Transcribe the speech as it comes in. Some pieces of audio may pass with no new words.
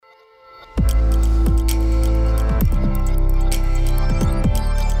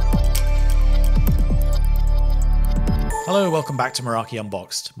Hello, welcome back to Meraki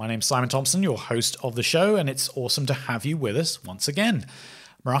Unboxed. My name's Simon Thompson, your host of the show, and it's awesome to have you with us once again.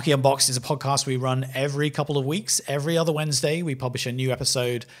 Meraki Unboxed is a podcast we run every couple of weeks. Every other Wednesday, we publish a new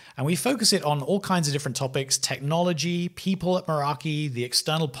episode, and we focus it on all kinds of different topics: technology, people at Meraki, the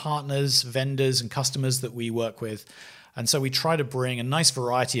external partners, vendors, and customers that we work with. And so we try to bring a nice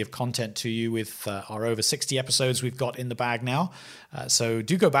variety of content to you with our over 60 episodes we've got in the bag now. So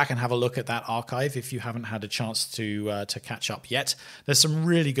do go back and have a look at that archive if you haven't had a chance to catch up yet. There's some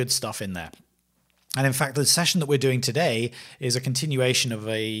really good stuff in there. And in fact, the session that we're doing today is a continuation of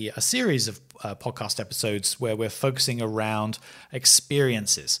a series of podcast episodes where we're focusing around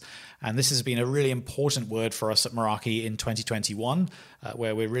experiences. And this has been a really important word for us at Meraki in 2021,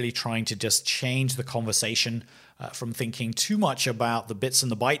 where we're really trying to just change the conversation from thinking too much about the bits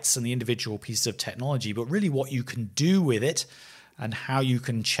and the bytes and the individual pieces of technology, but really what you can do with it and how you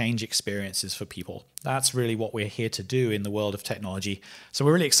can change experiences for people. That's really what we're here to do in the world of technology. So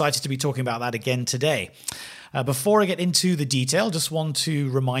we're really excited to be talking about that again today. Before I get into the detail, just want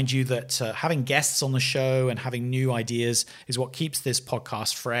to remind you that having guests on the show and having new ideas is what keeps this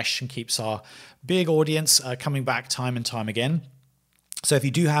podcast fresh and keeps our big audience coming back time and time again. So if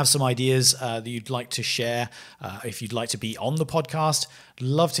you do have some ideas that you'd like to share, if you'd like to be on the podcast,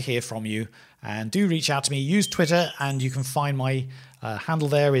 love to hear from you. And do reach out to me. Use Twitter, and you can find my handle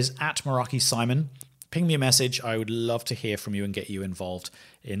there is @MerakiSimon. Ping me a message. I would love to hear from you and get you involved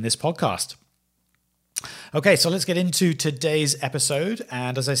in this podcast. Okay, so let's get into today's episode.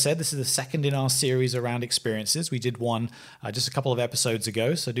 And as I said, this is the second in our series around experiences. We did one just a couple of episodes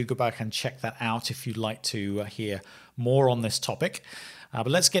ago, so do go back and check that out if you'd like to hear more on this topic. But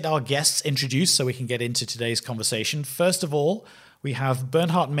let's get our guests introduced so we can get into today's conversation. First of all, we have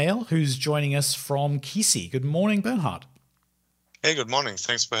Bernhard Mehl, who's joining us from Kisi. Good morning, Bernhard. Hey, good morning.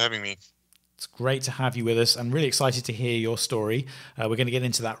 Thanks for having me. It's great to have you with us. I'm really excited to hear your story. We're going to get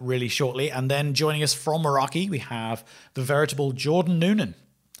into that really shortly. And then joining us from Meraki, we have the veritable Jordan Noonan.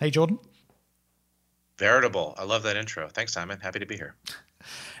 Hey, Jordan. Veritable. I love that intro. Thanks, Simon. Happy to be here.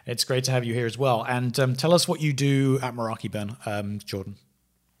 It's great to have you here as well. And tell us what you do at Meraki, Jordan.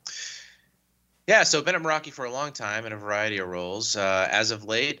 Yeah, so I've been at Meraki for a long time in a variety of roles. As of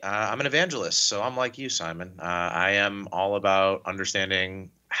late, I'm an evangelist. So I'm like you, Simon. I am all about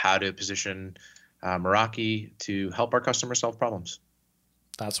understanding how to position Meraki to help our customers solve problems.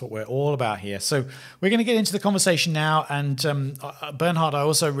 That's what we're all about here. So we're going to get into the conversation now. And Bernhard, I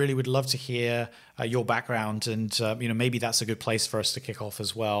also really would love to hear your background, and maybe that's a good place for us to kick off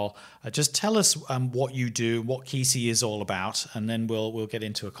as well. Just tell us what you do, what Kisi is all about, and then we'll get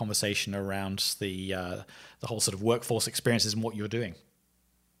into a conversation around the whole sort of workforce experiences and what you're doing.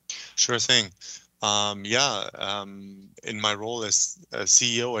 Sure thing. In my role as a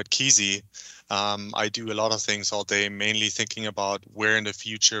CEO at Kisi, I do a lot of things all day, mainly thinking about where in the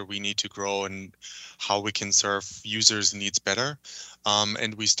future we need to grow and how we can serve users' needs better.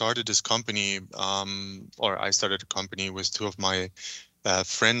 And we started this company, I started a company with two of my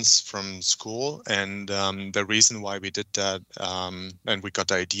friends from school. And the reason why we did that, and we got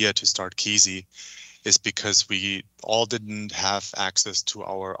the idea to start Kisi, is because we all didn't have access to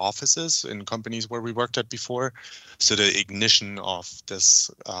our offices in companies where we worked at before. So the ignition of this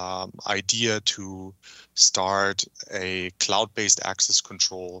idea to start a cloud-based access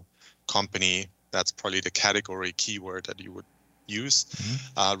control company, that's probably the category keyword that you would use,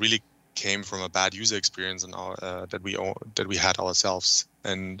 really came from a bad user experience in that we had ourselves.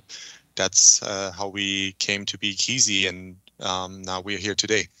 And that's how we came to be Kisi, and now we're here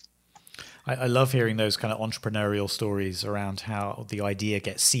today. I love hearing those kind of entrepreneurial stories around how the idea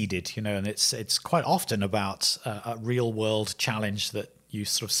gets seeded, and it's quite often about a real world challenge that you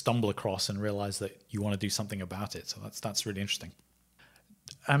sort of stumble across and realize that you want to do something about it. So that's really interesting.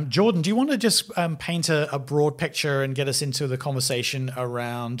 Jordan, do you want to just paint a broad picture and get us into the conversation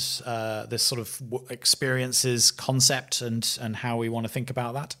around this sort of experiences concept and how we want to think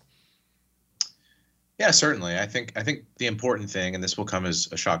about that? Yeah, certainly. I think the important thing, and this will come as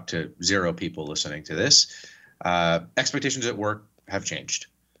a shock to zero people listening to this, expectations at work have changed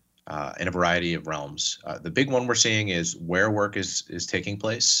in a variety of realms. The big one we're seeing is where work is taking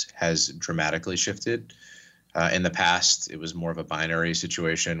place has dramatically shifted. In the past, it was more of a binary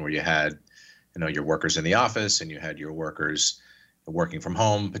situation where you had, your workers in the office and you had your workers working from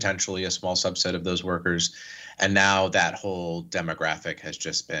home, potentially a small subset of those workers. And now that whole demographic has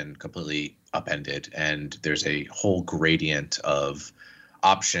just been completely upended, and there's a whole gradient of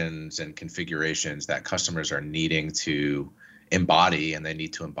options and configurations that customers are needing to embody, and they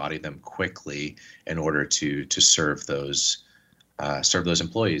need to embody them quickly in order to serve those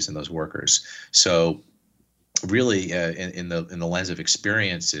employees and those workers. So really in the lens of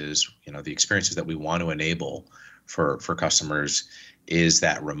experiences, the experiences that we want to enable for customers is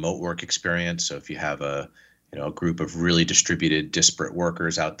that remote work experience. So if you have a group of really distributed, disparate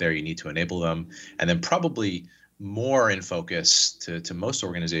workers out there, you need to enable them. And then probably more in focus to most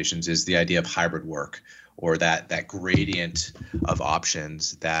organizations is the idea of hybrid work, or that gradient of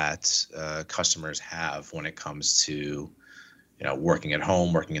options that customers have when it comes to working at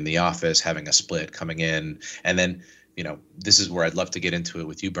home, working in the office, having a split, coming in. And then this is where I'd love to get into it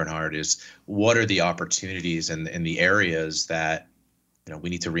with you, Bernhard, is what are the opportunities and the areas that we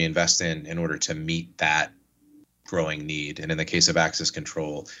need to reinvest in order to meet that growing need. And in the case of access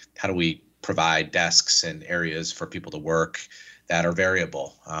control, how do we provide desks and areas for people to work that are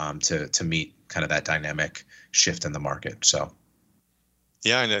variable to meet kind of that dynamic shift in the market? So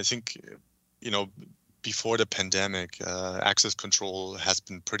yeah, and I think before the pandemic, access control has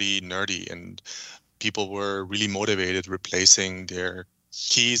been pretty nerdy, and people were really motivated replacing their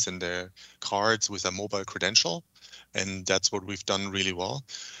keys and their cards with a mobile credential, and that's what we've done really well.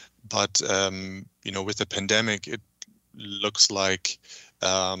 But with the pandemic, it looks like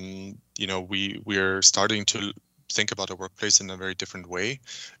we're starting to think about a workplace in a very different way,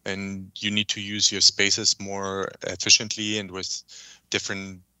 and you need to use your spaces more efficiently and with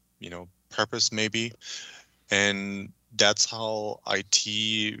different purpose maybe. And that's how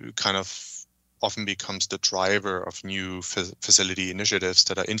IT kind of often becomes the driver of new facility initiatives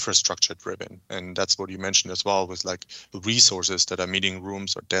that are infrastructure driven. And that's what you mentioned as well, with like resources that are meeting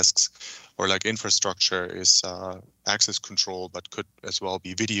rooms or desks, or like infrastructure is access control, but could as well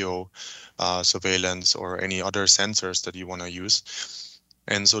be video surveillance or any other sensors that you want to use.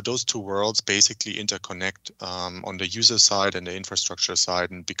 And so those two worlds basically interconnect on the user side and the infrastructure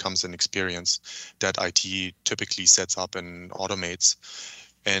side, and becomes an experience that IT typically sets up and automates.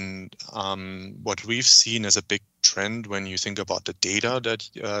 And what we've seen as a big trend when you think about the data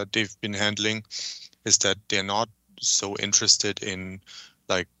that they've been handling is that they're not so interested in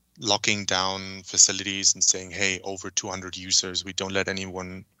like locking down facilities and saying, hey, over 200 users, we don't let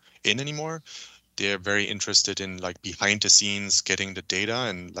anyone in anymore. They're very interested in like behind the scenes getting the data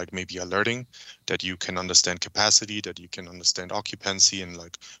and like maybe alerting that you can understand capacity, that you can understand occupancy, and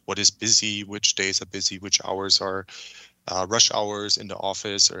like what is busy, which days are busy, which hours are rush hours in the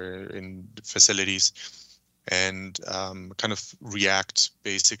office or in facilities, and kind of react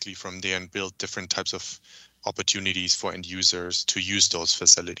basically from there and build different types of opportunities for end users to use those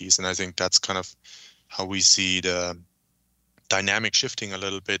facilities. And I think that's kind of how we see the dynamic shifting a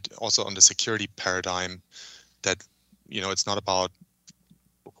little bit also on the security paradigm, that it's not about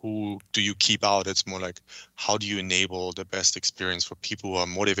who do you keep out, it's more like how do you enable the best experience for people who are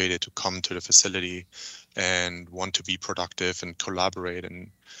motivated to come to the facility and want to be productive and collaborate. And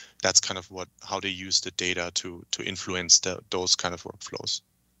that's kind of how they use the data to influence those kind of workflows.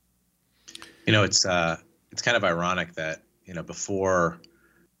 It's kind of ironic that before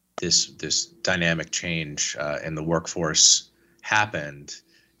this dynamic change in the workforce happened,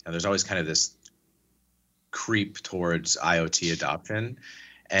 and there's always kind of this creep towards IoT adoption.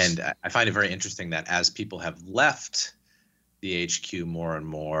 And I find it very interesting that as people have left the HQ more and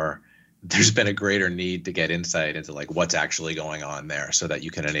more, there's been a greater need to get insight into like what's actually going on there, so that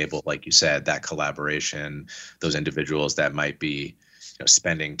you can enable, like you said, that collaboration, those individuals that might be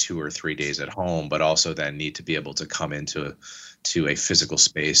spending 2 or 3 days at home, but also then need to be able to come into a physical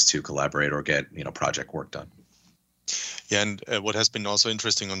space to collaborate or get project work done. Yeah, and what has been also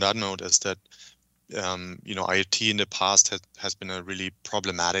interesting on that note is that IoT in the past has been a really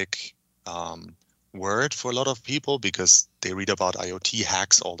problematic word for a lot of people, because they read about IoT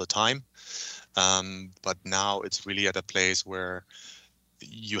hacks all the time. But now it's really at a place where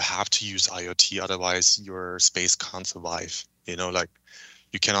you have to use IoT, otherwise your space can't survive. Like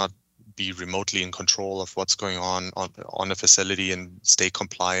you cannot be remotely in control of what's going on a facility and stay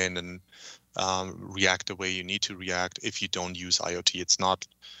compliant and react the way you need to react if you don't use IoT. It's not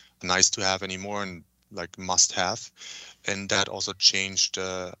nice to have anymore, and like must have. And that also changed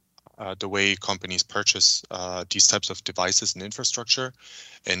the way companies purchase these types of devices and infrastructure,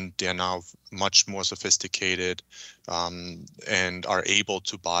 and they're now much more sophisticated and are able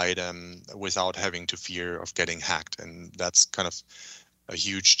to buy them without having to fear of getting hacked. And that's kind of a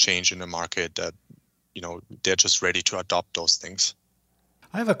huge change in the market, that they're just ready to adopt those things.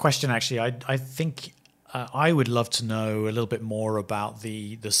 I have a question, actually. I think I would love to know a little bit more about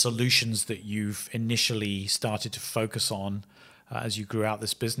the solutions that you've initially started to focus on as you grew out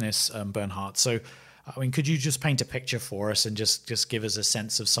this business, Bernhard. So, could you just paint a picture for us and just give us a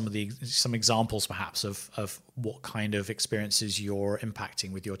sense of some examples, perhaps, of what kind of experiences you're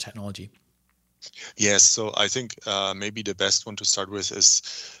impacting with your technology? Yes, so I think maybe the best one to start with is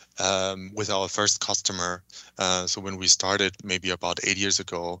with our first customer. So when we started, maybe about 8 years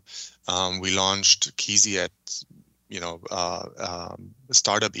ago, we launched Keezy at a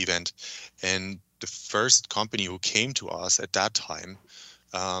startup event, and the first company who came to us at that time,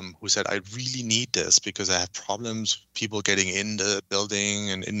 who said, I really need this because I have problems people getting in the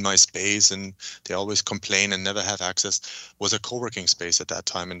building and in my space, and they always complain and never have access, was a co-working space at that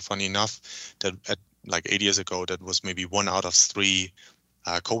time. And funny enough, that at like 8 years ago, that was maybe 1 out of 3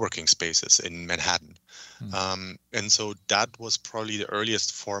 co-working spaces in Manhattan. And so that was probably the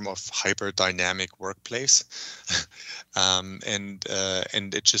earliest form of hyper-dynamic workplace. And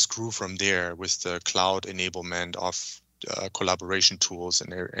it just grew from there with the cloud enablement of collaboration tools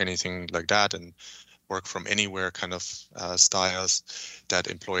and anything like that, and work from anywhere kind of styles that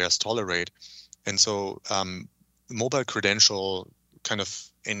employers tolerate. And so mobile credential kind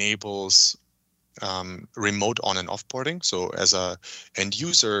of enables remote on and offboarding. So as a end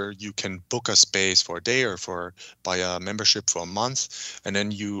user, you can book a space for a day or buy a membership for a month, and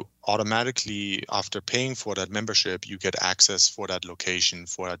then you automatically, after paying for that membership, you get access for that location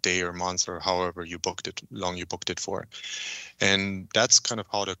for a day or month or however long you booked it for. And that's kind of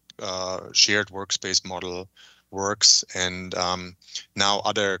how the shared workspace model works. And now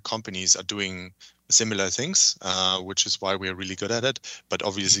other companies are doing similar things, which is why we're really good at it. But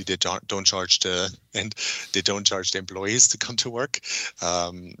obviously, they don't charge the employees to come to work.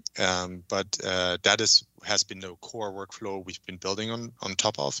 But that has been the core workflow we've been building on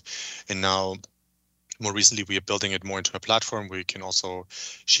top of, and now. More recently, we are building it more into a platform where you can also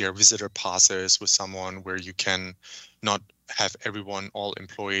share visitor passes with someone, where you can not have all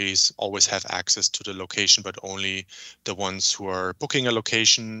employees always have access to the location, but only the ones who are booking a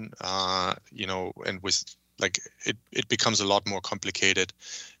location, and with it becomes a lot more complicated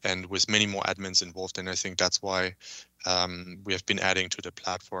and with many more admins involved. And I think that's why we have been adding to the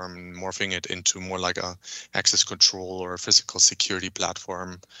platform and morphing it into more like a access control or a physical security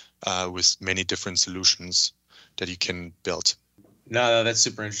platform with many different solutions that you can build. No, that's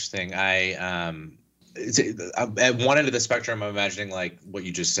super interesting. At one end of the spectrum, I'm imagining like what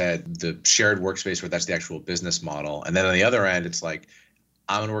you just said, the shared workspace where that's the actual business model. And then on the other end, it's like,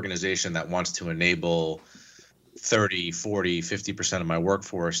 I'm an organization that wants to enable 30, 40, 50% of my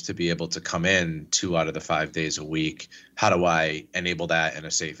workforce to be able to come in 2 out of the 5 days a week. How do I enable that in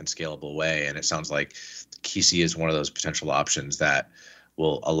a safe and scalable way? And it sounds like Keezy is one of those potential options that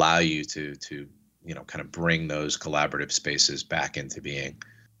will allow you to kind of bring those collaborative spaces back into being.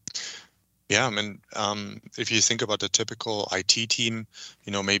 Yeah, I mean, if you think about the typical IT team,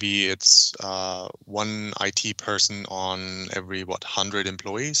 maybe it's one IT person on every 100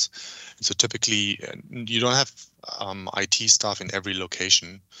 employees. And so typically, you don't have IT staff in every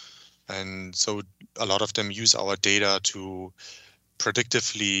location, and so a lot of them use our data to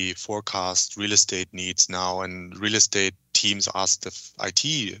predictively forecast real estate needs now. And real estate teams ask the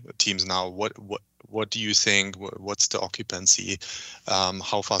IT teams now, what do you think? What's the occupancy?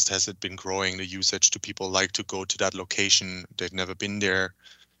 How fast has it been growing, the usage? Do people like to go to that location? They've never been there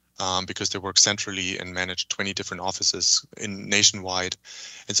because they work centrally and manage 20 different offices nationwide.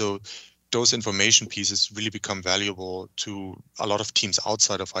 And so those information pieces really become valuable to a lot of teams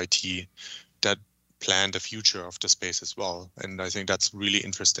outside of IT that plan the future of the space as well. And I think that's really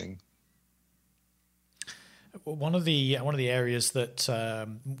interesting. One of the areas that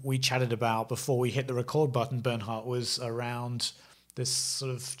we chatted about before we hit the record button, Bernhard, was around this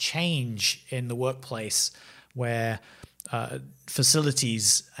sort of change in the workplace where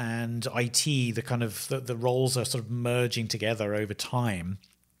facilities and IT, the roles are sort of merging together over time.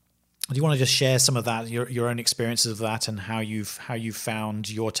 Do you want to just share some of that, your own experiences of that, and how you've found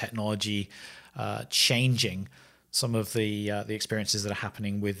your technology changing some of the experiences that are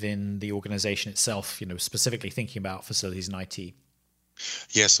happening within the organization itself, specifically thinking about facilities and IT?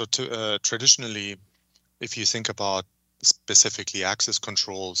 Yeah, so traditionally, if you think about specifically access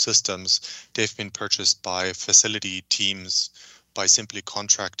control systems, they've been purchased by facility teams by simply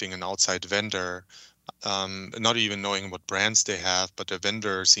contracting an outside vendor, not even knowing what brands they have, but the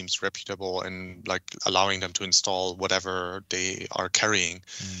vendor seems reputable and like allowing them to install whatever they are carrying.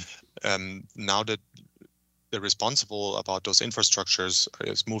 Now that they're responsible about those infrastructures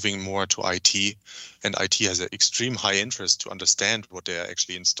is moving more to IT, and IT has an extreme high interest to understand what they're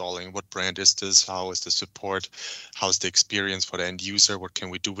actually installing. What brand is this? How is the support? How's the experience for the end user? What can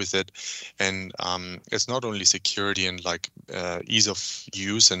we do with it? And it's not only security and ease of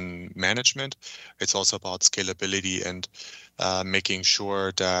use and management. It's also about scalability and making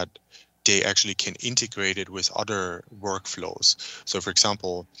sure that they actually can integrate it with other workflows. So, for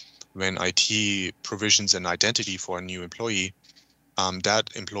example, when IT provisions an identity for a new employee, that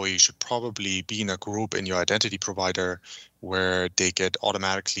employee should probably be in a group in your identity provider where they get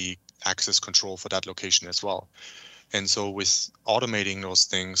automatically access control for that location as well. And so with automating those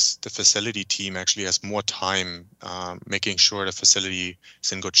things, the facility team actually has more time making sure the facility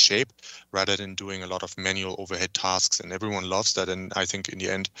is in good shape rather than doing a lot of manual overhead tasks. And everyone loves that. And I think in the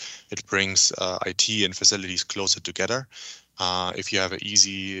end, it brings IT and facilities closer together. If you have an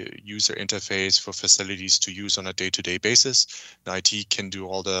easy user interface for facilities to use on a day-to-day basis, the IT can do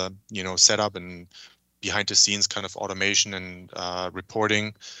all the setup and behind the scenes kind of automation and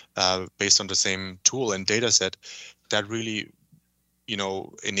reporting based on the same tool and data set. That really,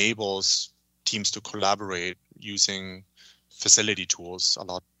 enables teams to collaborate using facility tools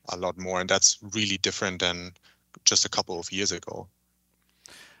a lot more, and that's really different than just a couple of years ago.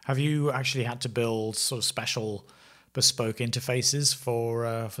 Have you actually had to build sort of special bespoke interfaces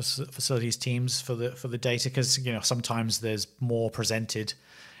for facilities teams for the data? Because sometimes there's more presented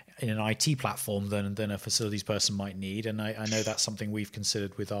in an IT platform than a facilities person might need, and I know that's something we've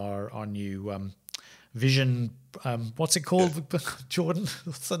considered with our new Vision. What's it called, Jordan?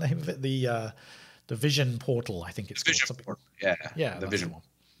 What's the name of it? The Vision portal, I think it's called something. Portal. Yeah, the Vision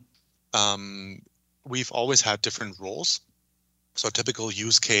one. We've always had different roles. So a typical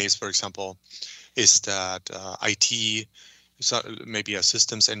use case, for example, is that IT, so maybe a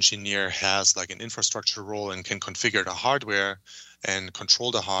systems engineer has like an infrastructure role and can configure the hardware and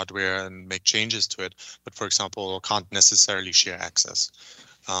control the hardware and make changes to it, but for example, can't necessarily share access.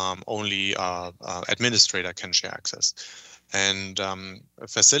 Only administrator can share access. And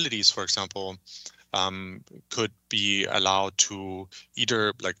facilities, for example, could be allowed to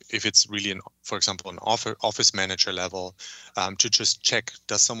either, like if it's really, for example, an office manager level, to just check,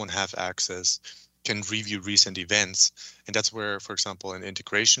 does someone have access, can review recent events. And that's where, for example, an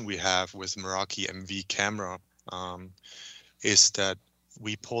integration we have with Meraki MV Camera is that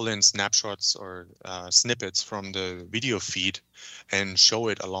we pull in snapshots or snippets from the video feed and show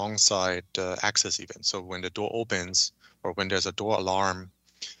it alongside the access event. So when the door opens or when there's a door alarm,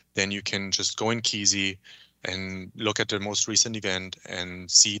 then you can just go in Kizzy and look at the most recent event and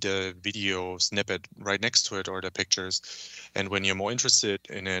see the video snippet right next to it or the pictures. And when you're more interested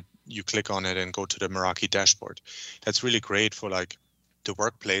in it, you click on it and go to the Meraki dashboard. That's really great for like the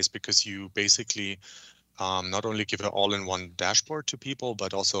workplace because you basically not only give an all-in-one dashboard to people,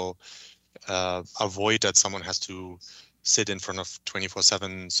 but also avoid that someone has to sit in front of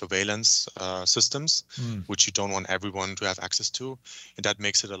 24/7 surveillance systems, which you don't want everyone to have access to. And that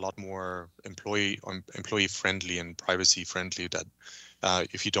makes it a lot more employee friendly and privacy friendly, that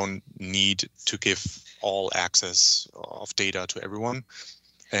if you don't need to give all access of data to everyone.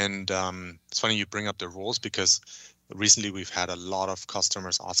 And it's funny you bring up the roles, because recently we've had a lot of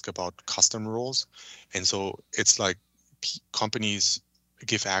customers ask about custom roles. And so it's like companies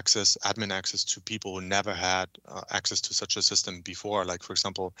give admin access to people who never had access to such a system before. Like, for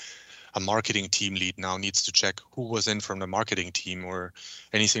example, a marketing team lead now needs to check who was in from the marketing team or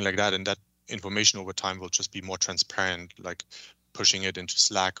anything like that. And that information over time will just be more transparent, like pushing it into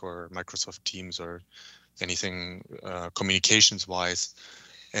Slack or Microsoft Teams or anything communications wise.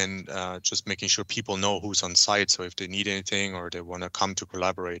 And just making sure people know who's on site. So if they need anything or they want to come to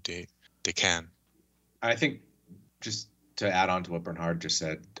collaborate, they can. I think, just to add on to what Bernhard just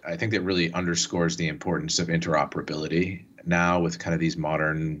said, I think that really underscores the importance of interoperability now with kind of these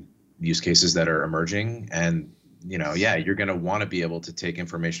modern use cases that are emerging. And, you're going to want to be able to take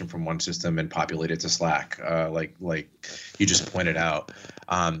information from one system and populate it to Slack, like you just pointed out.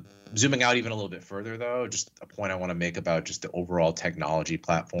 Zooming out even a little bit further, though, just a point I want to make about just the overall technology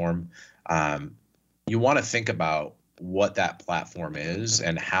platform. You want to think about what that platform is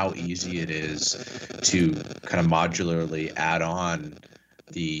and how easy it is to kind of modularly add on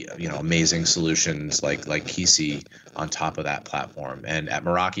the amazing solutions like Kisi on top of that platform. And at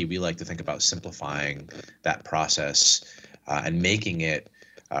Meraki, we like to think about simplifying that process and making it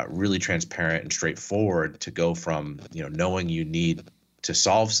really transparent and straightforward to go from knowing you need to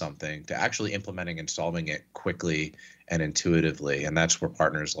solve something to actually implementing and solving it quickly and intuitively. And that's where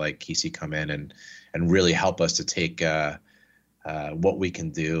partners like Kisi come in and really help us to take what we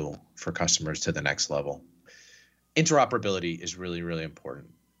can do for customers to the next level. Interoperability is really, really important.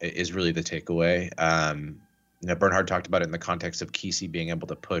 It is really the takeaway. Bernhard talked about it in the context of Kisi being able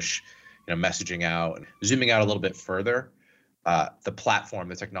to push messaging out. Zooming out a little bit further, the platform,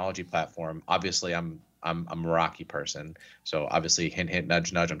 the technology platform, obviously I'm a Meraki person. So obviously, hint, hint,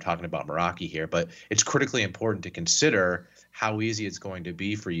 nudge, nudge, I'm talking about Meraki here. But it's critically important to consider how easy it's going to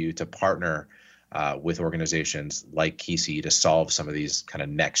be for you to partner with organizations like Kisi to solve some of these kind of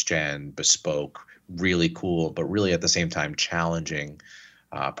next-gen, bespoke, really cool, but really at the same time challenging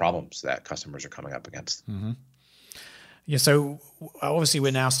problems that customers are coming up against. Mm-hmm. Yeah, so obviously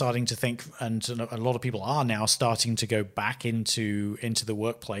we're now starting to think, and a lot of people are now starting to go back into the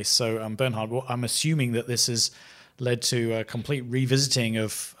workplace. So Bernhard, I'm assuming that this has led to a complete revisiting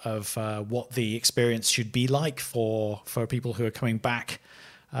of what the experience should be like for people who are coming back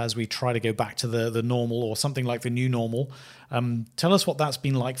as we try to go back to the normal or something like the new normal. Tell us what that's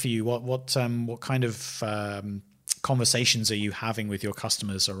been like for you. What kind of conversations are you having with your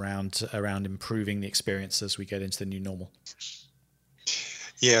customers around improving the experience as we get into the new normal?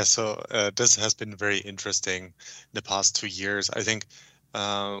 Yeah, so this has been very interesting in the past 2 years. I think,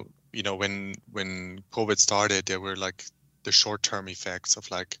 when COVID started, there were like the short-term effects of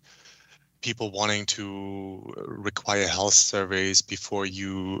like people wanting to require health surveys before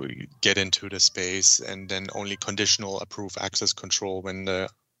you get into the space, and then only conditional approve access control when the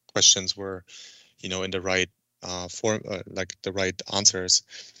questions were, in the right form, like the right answers.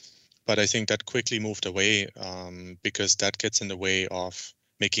 But I think that quickly moved away because that gets in the way of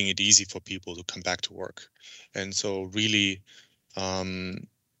making it easy for people to come back to work. And so really,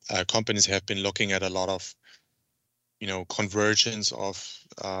 companies have been looking at a lot of, convergence of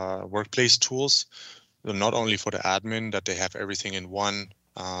workplace tools, not only for the admin, that they have everything in one,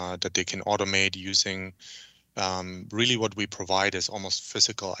 that they can automate using really what we provide is almost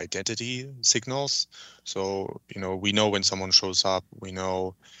physical identity signals. So, we know when someone shows up, we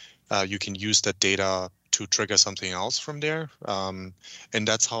know you can use that data to trigger something else from there. And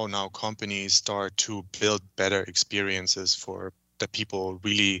that's how now companies start to build better experiences for that people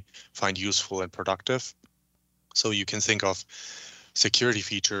really find useful and productive. So you can think of security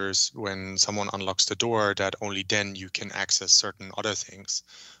features when someone unlocks the door that only then you can access certain other things.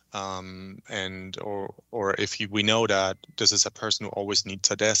 Or if we know that this is a person who always needs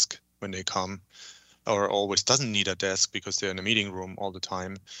a desk when they come, or always doesn't need a desk because they're in a meeting room all the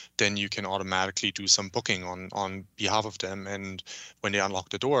time, then you can automatically do some booking on behalf of them. And when they unlock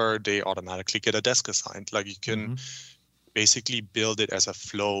the door, they automatically get a desk assigned. Like you can basically build it as a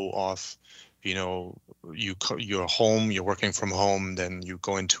flow of, you're home, you're working from home, then you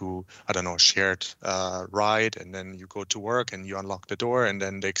go into, I don't know, shared ride, and then you go to work and you unlock the door, and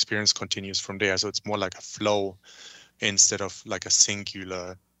then the experience continues from there. So it's more like a flow instead of like a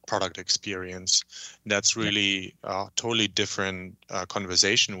singular product experience. That's really a totally different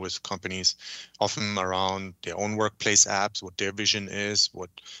conversation with companies, often around their own workplace apps, what their vision is,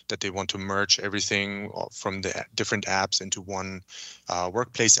 that they want to merge everything from the different apps into one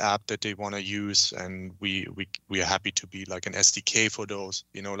workplace app that they want to use. And we are happy to be like an SDK for those.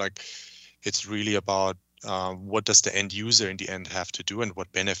 It's really about what does the end user in the end have to do, and what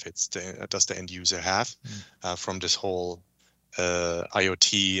benefits does the end user have from this whole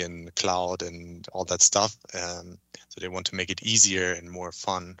IoT and cloud and all that stuff. So they want to make it easier and more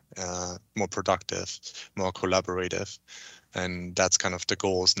fun, more productive, more collaborative. And that's kind of the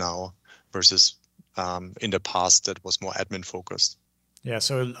goals now versus in the past that was more admin focused. Yeah,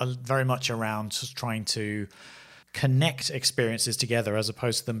 so very much around just trying to connect experiences together as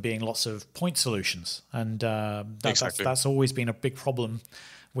opposed to them being lots of point solutions. And that's always been a big problem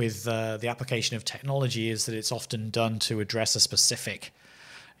with the application of technology, is that it's often done to address a specific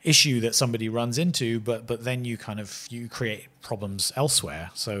issue that somebody runs into, but then you create problems elsewhere.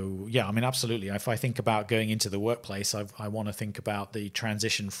 So yeah, I mean, absolutely. If I think about going into the workplace, I want to think about the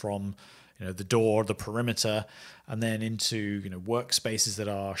transition from the door, the perimeter, and then into workspaces that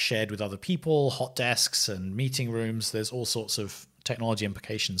are shared with other people, hot desks and meeting rooms. There's all sorts of technology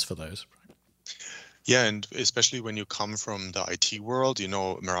implications for those. Yeah, and especially when you come from the IT world,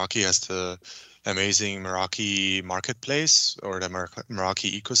 Meraki has the amazing Meraki marketplace or the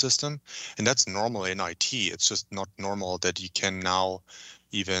Meraki ecosystem, and that's normal in IT. It's just not normal that you can now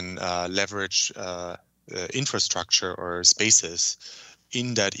even leverage infrastructure or spaces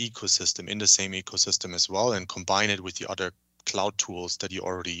in that ecosystem, in the same ecosystem as well, and combine it with the other cloud tools that you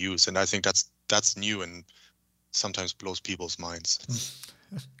already use. And I think that's new and sometimes blows people's minds.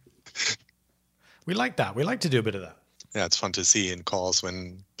 We like that. We like to do a bit of that. Yeah, it's fun to see in calls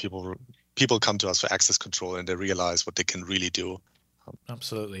when people come to us for access control and they realize what they can really do.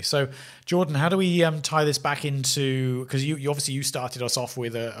 Absolutely. So, Jordan, how do we tie this back into, because you obviously you started us off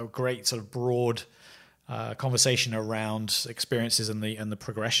with a great sort of broad conversation around experiences and the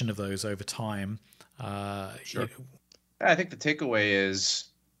progression of those over time. Sure. I think the takeaway is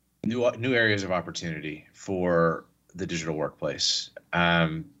new areas of opportunity for the digital workplace.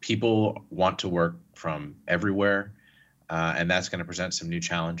 People want to work from everywhere, and that's going to present some new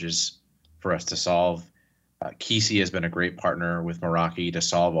challenges for us to solve. Kisi has been a great partner with Meraki to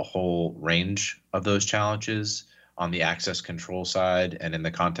solve a whole range of those challenges on the access control side and in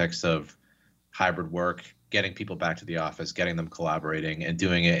the context of hybrid work, getting people back to the office, getting them collaborating, and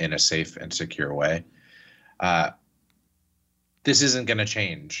doing it in a safe and secure way. This isn't going to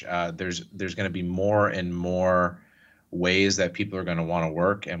change. There's going to be more and more ways that people are going to want to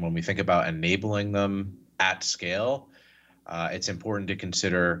work, and when we think about enabling them at scale, it's important to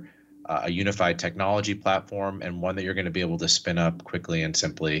consider a unified technology platform and one that you're going to be able to spin up quickly and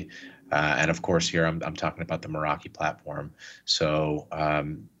simply. And of course, here I'm talking about the Meraki platform. So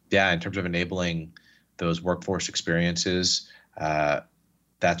in terms of enabling those workforce experiences,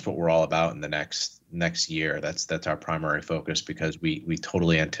 that's what we're all about in the next year. That's our primary focus, because we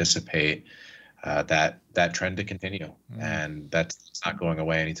totally anticipate that trend to continue, and that's not going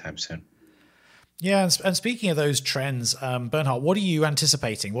away anytime soon. Yeah, and speaking of those trends, Bernhard, what are you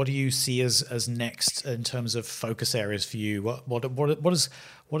anticipating? What do you see as next in terms of focus areas for you? What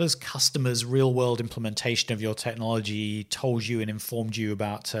has customers' real world implementation of your technology told you and informed you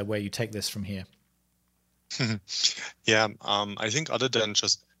about where you take this from here? I think other than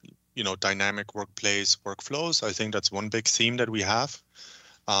just dynamic workplace workflows, I think that's one big theme that we have.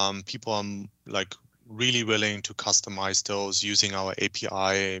 People are like really willing to customize those using our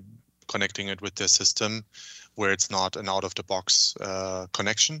API, connecting it with their system, where it's not an out-of-the-box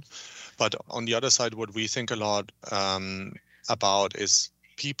connection. But on the other side, what we think a lot about is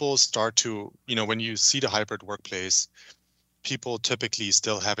people start to, when you see the hybrid workplace, people typically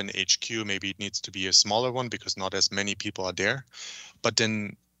still have an HQ. Maybe it needs to be a smaller one because not as many people are there. But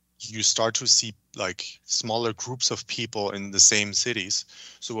then you start to see like smaller groups of people in the same cities.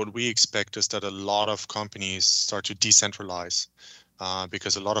 So what we expect is that a lot of companies start to decentralize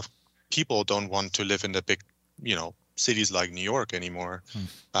because a lot of people don't want to live in the big, cities like New York anymore,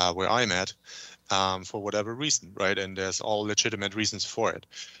 where I'm at, for whatever reason, right? And there's all legitimate reasons for it.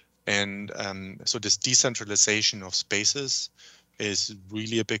 And so this decentralization of spaces is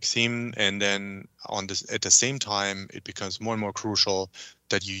really a big theme. And then at the same time, it becomes more and more crucial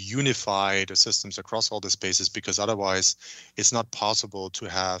that you unify the systems across all the spaces, because otherwise it's not possible to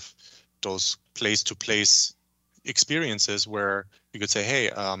have those place-to-place experiences where you could say, hey,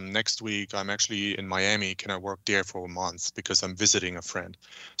 next week I'm actually in Miami. Can I work there for a month because I'm visiting a friend?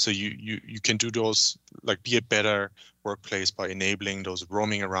 So you can do those, like be a better workplace by enabling those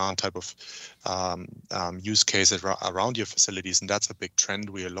roaming around type of use cases around your facilities. And that's a big trend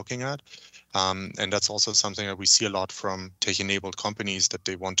we are looking at. And that's also something that we see a lot from tech-enabled companies, that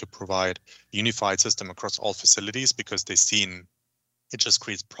they want to provide a unified system across all facilities because they've seen it just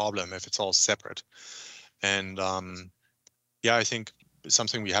creates problem if it's all separate. And I think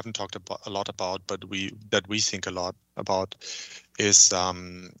something we haven't talked a lot about, but we think a lot about is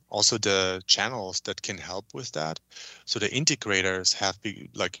also the channels that can help with that. So the integrators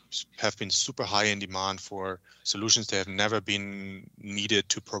have been super high in demand for solutions they have never been needed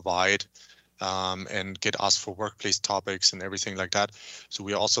to provide, and get asked for workplace topics and everything like that. So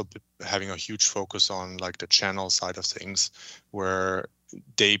we're also having a huge focus on like the channel side of things, where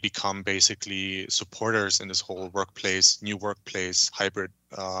they become basically supporters in this whole new workplace hybrid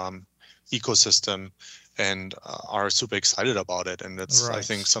ecosystem, and are super excited about it. And that's, right, I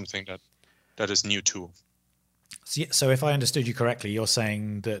think, something that is new too. So if I understood you correctly, you're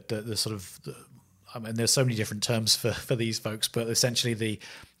saying that the sort of, there's so many different terms for these folks, but essentially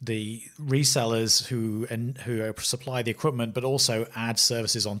the resellers who supply the equipment, but also add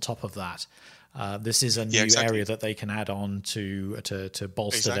services on top of that. This is a new area that they can add on to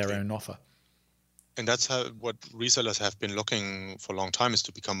bolster their own offer. And that's what resellers have been looking for a long time, is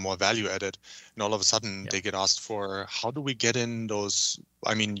to become more value added. And all of a sudden they get asked for, how do we get in those?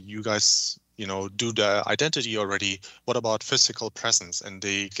 I mean, you guys, do the identity already. What about physical presence? And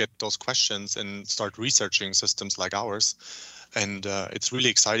they get those questions and start researching systems like ours. And it's really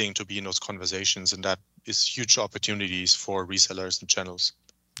exciting to be in those conversations. And that is huge opportunities for resellers and channels.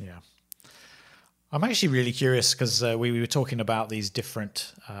 Yeah. I'm actually really curious because we were talking about these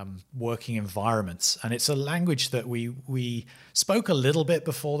different working environments, and it's a language that we spoke a little bit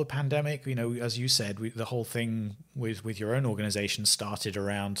before the pandemic. As you said, the whole thing with your own organization started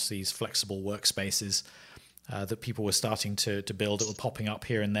around these flexible workspaces that people were starting to build, that were popping up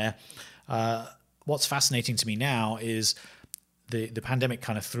here and there. What's fascinating to me now is the pandemic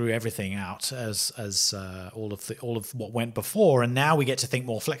kind of threw everything out as all of what went before, and now we get to think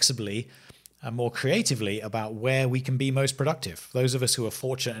more flexibly and more creatively about where we can be most productive. Those of us who are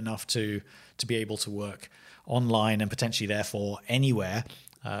fortunate enough to be able to work online and potentially therefore anywhere,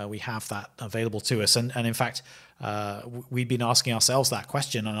 we have that available to us. And in fact, we've been asking ourselves that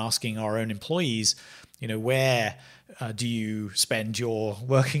question and asking our own employees, where do you spend your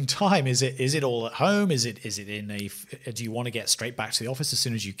working time? Is it all at home? Is it do you want to get straight back to the office as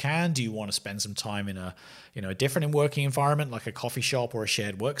soon as you can? Do you want to spend some time in a different working environment like a coffee shop or a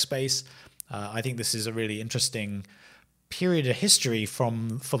shared workspace? I think this is a really interesting period of history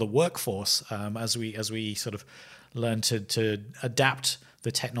for the workforce as we sort of learn to adapt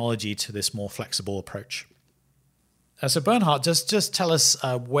the technology to this more flexible approach. So Bernhard, just tell us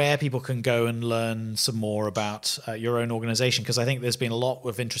where people can go and learn some more about your own organization, because I think there's been a lot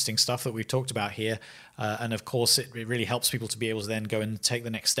of interesting stuff that we've talked about here. And of course, it really helps people to be able to then go and take the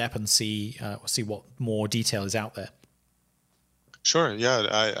next step and see what more detail is out there. Sure.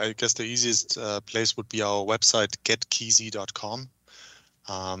 Yeah, I guess the easiest place would be our website, getkeezy.com.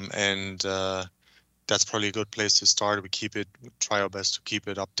 And that's probably a good place to start. We try our best to keep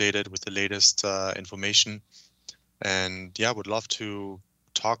it updated with the latest information. And yeah, would love to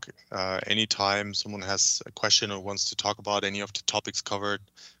talk anytime someone has a question or wants to talk about any of the topics covered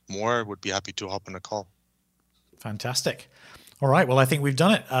more. Would be happy to hop on a call. Fantastic. All right. Well, I think we've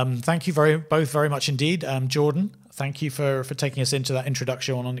done it. Thank you both very much indeed. Jordan, thank you for taking us into that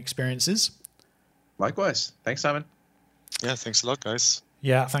introduction on experiences. Likewise. Thanks, Simon. Yeah, thanks a lot, guys.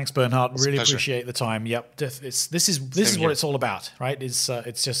 Yeah, thanks, Bernhard. Really pleasure. Appreciate the time. Yep, this is what it's all about, right? It's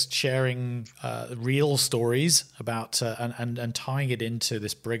just sharing real stories about and tying it into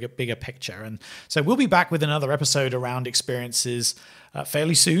this bigger picture. And so we'll be back with another episode around experiences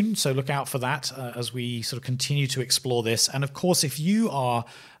fairly soon. So look out for that as we sort of continue to explore this. And of course, if you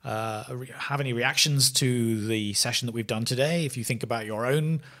have any reactions to the session that we've done today, if you think about your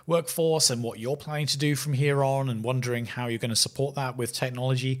own workforce and what you're planning to do from here on and wondering how you're going to support that with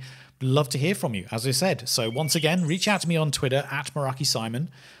technology, love to hear from you, as I said. So once again, reach out to me on Twitter @MerakiSimon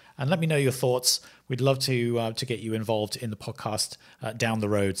and let me know your thoughts. We'd love to get you involved in the podcast down the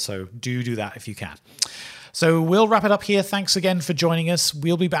road. So do that if you can. So we'll wrap it up here. Thanks again for joining us.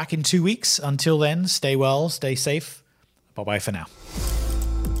 We'll be back in 2 weeks. Until then, stay well, stay safe. Bye-bye for now.